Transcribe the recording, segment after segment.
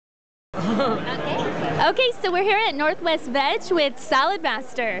Okay, so we're here at Northwest Veg with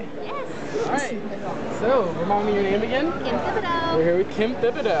Saladmaster. Yes. All right. So, remind me your name again? Kim Thibodeau. We're here with Kim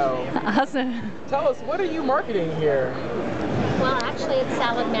Thibodeau. Awesome. Tell us, what are you marketing here? Well, actually, it's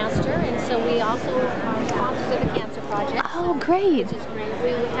Saladmaster, and so we also are sponsors of the Cancer Project. Oh, great. Which is great. We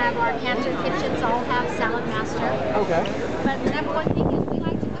have our cancer kitchens all have Saladmaster. Okay. But the number one thing is we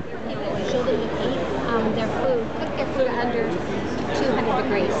like to cook for people and show them to eat their food, cook their food under 200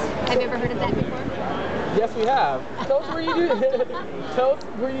 degrees. Have you ever heard of that before? Yes, we have. Tell us where you do. Tell us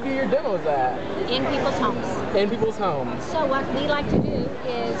where you do your demos at. In people's homes. In people's homes. So what we like to do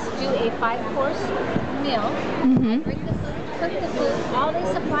is do a 5-course meal. Bring the food, cook the food. All they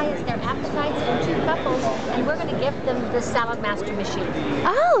supply is their appetites and 2 couples, and we're going to gift them the Saladmaster machine.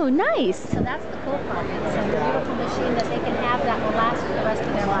 Oh, nice. So that's the cool part. It's a beautiful machine that they can have that will last for the rest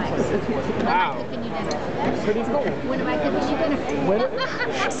of their lives. When Wow. am I cooking you dinner? Pretty cool. When am I cooking you dinner?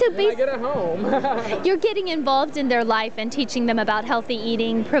 So When I get at home. you're getting involved in their life and teaching them about healthy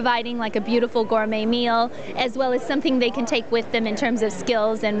eating, providing like a beautiful gourmet meal, as well as something they can take with them in terms of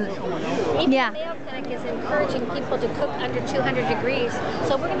skills and yeah. The Mayo Clinic is encouraging people to cook under 200 degrees.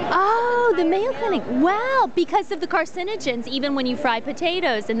 So we're going to Oh, the Mayo Clinic. Wow, because of the carcinogens, even when you fry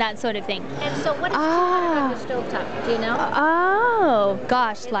potatoes and that sort of thing. And so what is 200 on the stovetop? Do you know? Oh,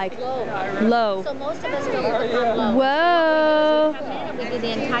 gosh, like low. So most of us don't cook on low. Whoa. We come in and we do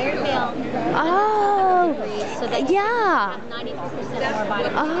the entire meal. Oh, So that yeah. 94% of our body.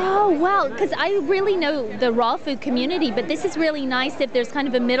 Oh, wow, because I really know the raw food community, but this is really nice if there's kind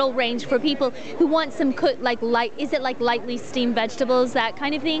of a middle range for people who want some light, is it like lightly steamed vegetables, that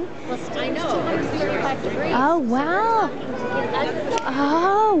kind of thing? Well, steam is 235 degrees. Oh, wow.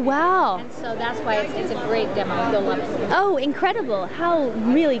 Oh, wow. And so that's why it's a great demo. You'll love it. Oh, incredible. How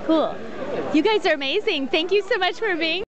really cool. You guys are amazing. Thank you so much for being